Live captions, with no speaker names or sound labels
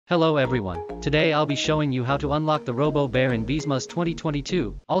Hello everyone, today I'll be showing you how to unlock the Robo Bear in Beesmas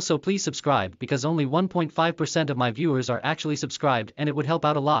 2022. Also please subscribe because only 1.5% of my viewers are actually subscribed and it would help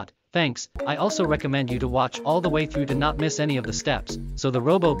out a lot. Thanks. I also recommend you to watch all the way through to not miss any of the steps. So the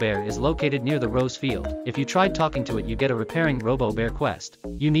Robo Bear is located near the rose field. If you tried talking to it you get a Repairing Robo Bear quest.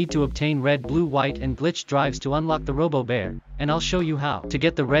 You need to obtain red, blue, white and glitch drives to unlock the Robo Bear, and I'll show you how. To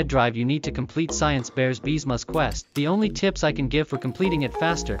get the red drive you need to complete Science Bear's Beesmas quest. The only tips I can give for completing it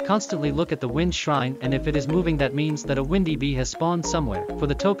faster: constantly look at the wind shrine, and if it is moving that means that a windy bee has spawned somewhere. For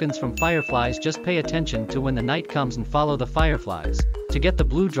the tokens from fireflies just pay attention to when the night comes and follow the fireflies. To get the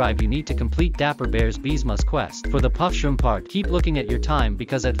blue drive you need to complete Dapper Bear's Beesmas quest. For the puffshroom part, keep looking at your time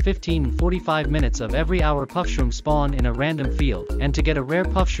because at 15 and 45 minutes of every hour puffshroom spawn in a random field. And to get a rare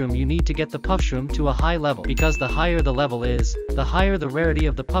puffshroom you need to get the puffshroom to a high level, because the higher the level is, the higher the rarity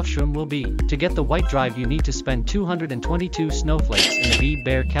of the puffshroom will be. To get the white drive you need to spend 222 snowflakes in the Bee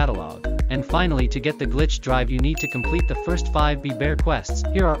Bear catalog. And finally, to get the glitch drive you need to complete the first 5 Bee Bear quests.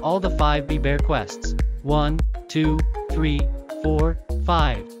 Here are all the 5 Bee Bear quests. 1, 2, 3, 4,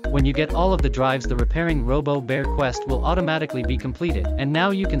 5. When you get all of the drives the Repairing Robo Bear quest will automatically be completed. And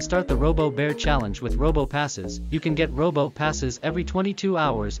now you can start the Robo Bear challenge with Robo Passes. You can get Robo Passes every 22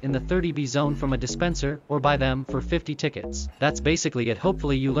 hours in the 30B zone from a dispenser or buy them for 50 tickets. That's basically it.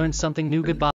 Hopefully you learned something new. Goodbye.